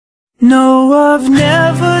No, I've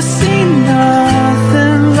never seen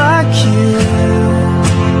nothing like you.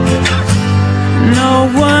 No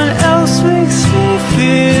one else makes me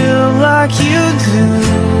feel like you do.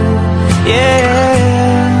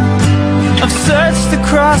 Yeah, I've searched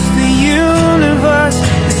across the universe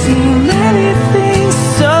and seen many things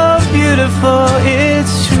so beautiful,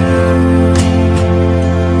 it's true.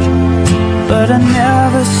 But I've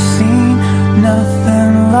never seen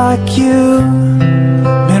nothing like you.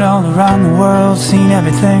 Been all around the world, seen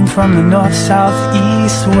everything from the north, south,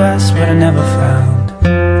 east, west, but I never found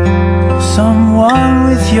someone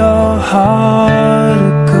with your heart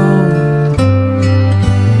of gold.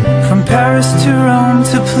 From Paris to Rome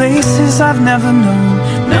to places I've never known,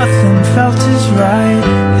 nothing felt as right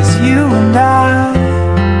as you and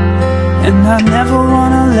I never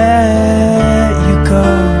wanna let you go.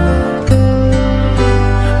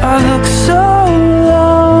 I look so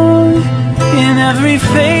long in every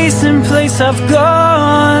face and place I've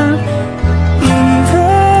gone,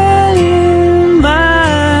 even in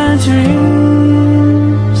my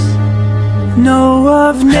dreams. No,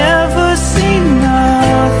 I've never seen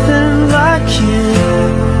nothing like you.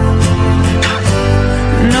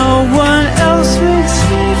 No one else makes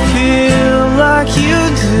me feel like you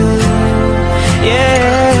do.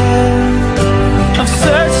 Yeah, I've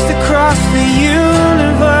searched across the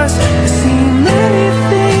universe and seen many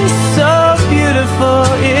things so beautiful,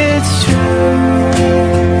 it's true.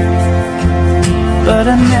 But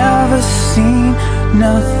I've never seen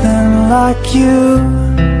nothing like you.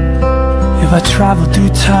 If I traveled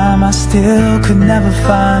through time, I still could never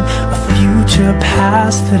find a future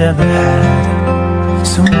past that ever had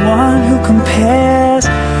someone who compares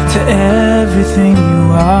to everything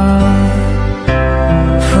you are.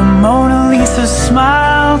 From Mona Lisa's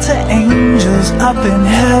smile to angels up in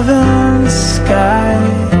heaven's sky,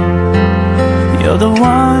 you're the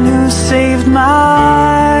one who saved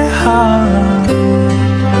my heart.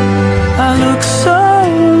 I look so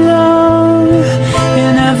long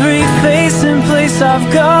in every face and place I've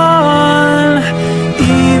gone,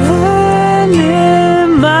 even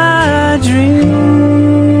in my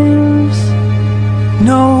dreams.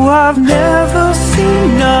 No, I've never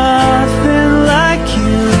seen nothing like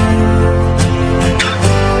you.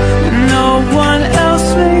 No one else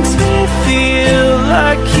makes me feel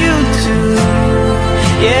like you do.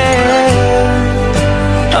 Yeah,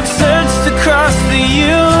 I've searched across the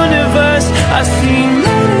universe, I've seen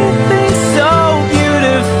many things so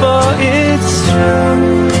beautiful, it's true.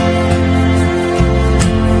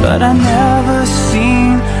 But I've never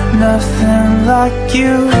seen nothing like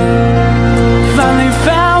you. Finally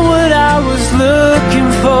found what I was looking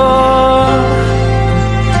for.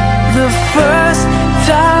 The first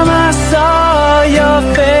time I saw your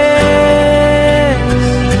face,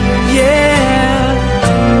 yeah.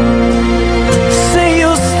 Say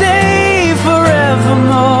you'll stay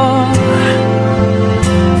forevermore.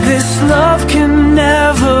 This love can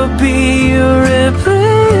never be replaced.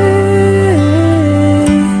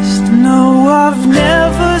 No, I've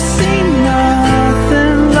never seen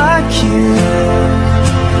nothing like you.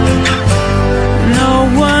 No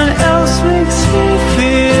one else makes me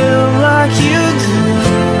feel like you do.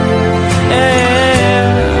 Yeah,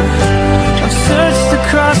 I've searched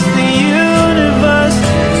across the universe,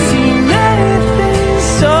 seen many things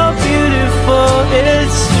so beautiful,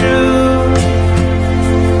 it's true.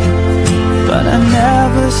 But I've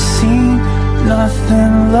never seen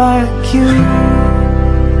nothing like you.